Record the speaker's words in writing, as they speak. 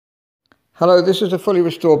Hello, this is a fully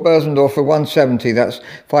restored Bosendorfer 170, that's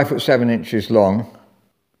 5'7" long. The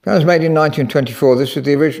piano was made in 1924, this is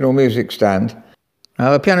the original music stand.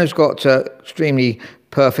 The piano's got an extremely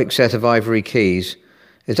perfect set of ivory keys.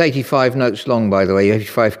 It's 85 notes long, by the way,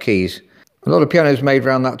 85 keys. A lot of pianos made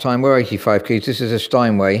around that time were 85 keys. This is a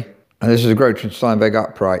Steinway, and this is a Grotrin Steinweg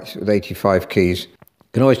upright with 85 keys.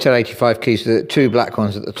 You can always tell 85 keys, the two black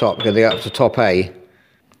ones at the top, go up to top A.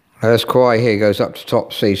 This Kauai here goes up to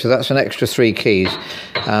top C, so that's an extra 3 keys,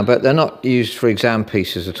 but they're not used for exam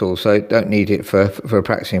pieces at all, so don't need it for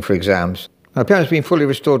practicing for exams. The piano's been fully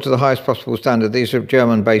restored to the highest possible standard. These are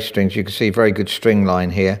German bass strings. You can see very good string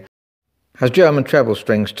line here. Has German treble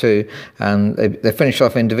strings too, and they're finished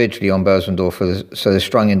off individually on Bosendorfer, so they're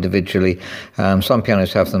strung individually. Some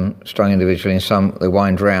pianos have them strung individually, and some they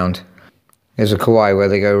wind round. There's a Kauai where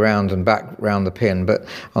they go round and back round the pin, but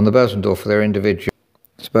on the Bosendorfer they're individual.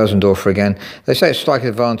 It's Bosendorfer again. They say it's a slight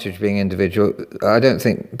advantage being individual. I don't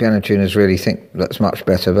think piano tuners really think that's much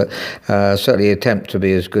better, but certainly attempt to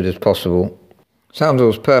be as good as possible. Sounds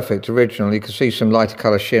always perfect original. You can see some lighter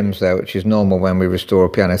colour shims there, which is normal when we restore a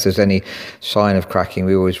piano. If there's any sign of cracking,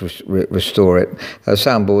 we always restore it. The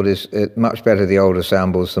soundboard is much better, the older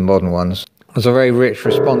soundboards than modern ones. There's a very rich,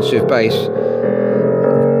 responsive bass,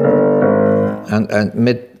 and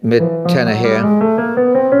mid tenor here.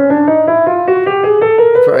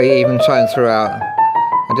 Very even tone throughout,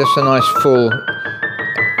 and just a nice full,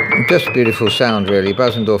 just beautiful sound really.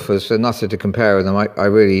 Bosendorfer's nothing to compare with them. I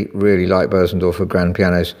really like Bosendorfer grand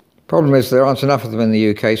pianos. Problem is there aren't enough of them in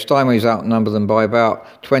the UK. Steinways outnumber them by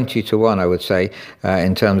about 20 to 1, I would say,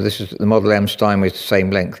 in terms of, this is the Model M Steinway's the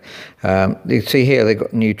same length. You can see here they've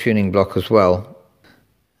got a new tuning block as well.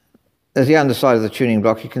 There's the underside of the tuning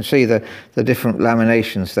block. You can see the different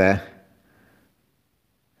laminations there.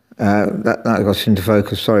 That got into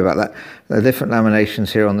focus, sorry about that. There are different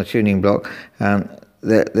laminations here on the tuning block.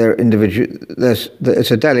 They're individual.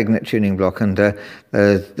 It's a delignate tuning block, and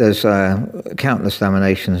there's countless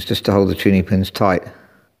laminations just to hold the tuning pins tight.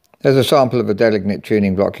 There's a sample of a delignate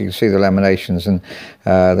tuning block. You can see the laminations, and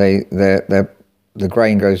the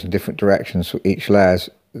grain goes in different directions. Each layer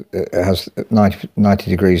has 90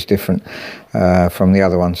 degrees different from the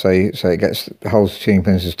other one, so it holds the tuning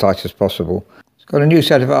pins as tight as possible. Got a new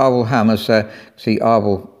set of avaiable hammers. See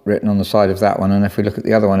avaiable written on the side of that one, and if we look at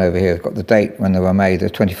the other one over here, it's got the date when they were made, the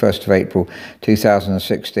 21st of April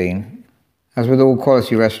 2016. As with all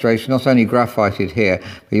quality restoration, not only graphited here,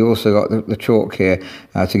 but you also got the chalk here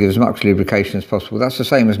to give as much lubrication as possible. That's the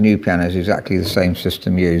same as new pianos, exactly the same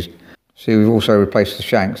system used. See, we've also replaced the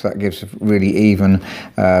shanks. That gives really even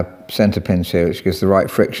centre pins here, which gives the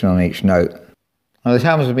right friction on each note. Now, the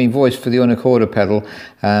hammers have been voiced for the unicorder pedal.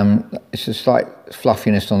 It's a slight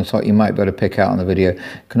fluffiness on the top you might be able to pick out on the video. You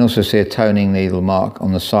can also see a toning needle mark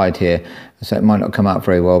on the side here, so it might not come out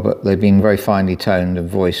very well, but they've been very finely toned and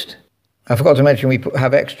voiced. I forgot to mention we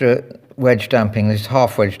have extra wedge damping. This is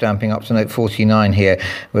half wedge damping up to note 49 here,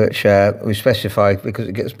 which we specified because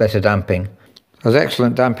it gets better damping. There's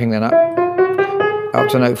excellent damping then up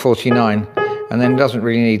to note 49, and then it doesn't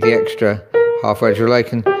really need the extra half wedge relay.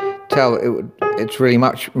 Can tell it's really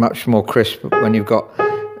much more crisp when you've got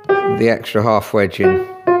the extra half wedge in.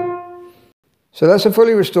 So that's a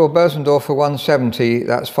fully restored Bosendorfer 170.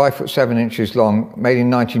 That's 5'7" long, made in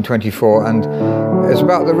 1924, and it's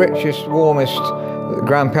about the richest, warmest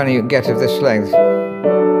grand piano you can get of this length.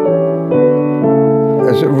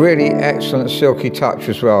 There's a really excellent silky touch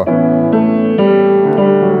as well.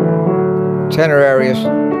 Tenor area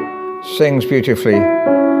sings beautifully,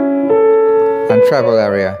 and treble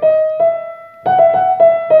area.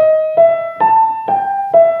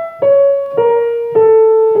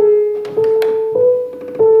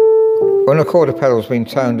 Unicorder pedal's been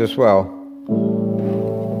toned as well.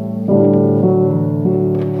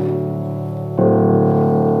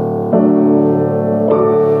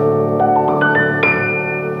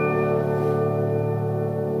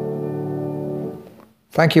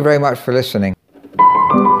 Thank you very much for listening.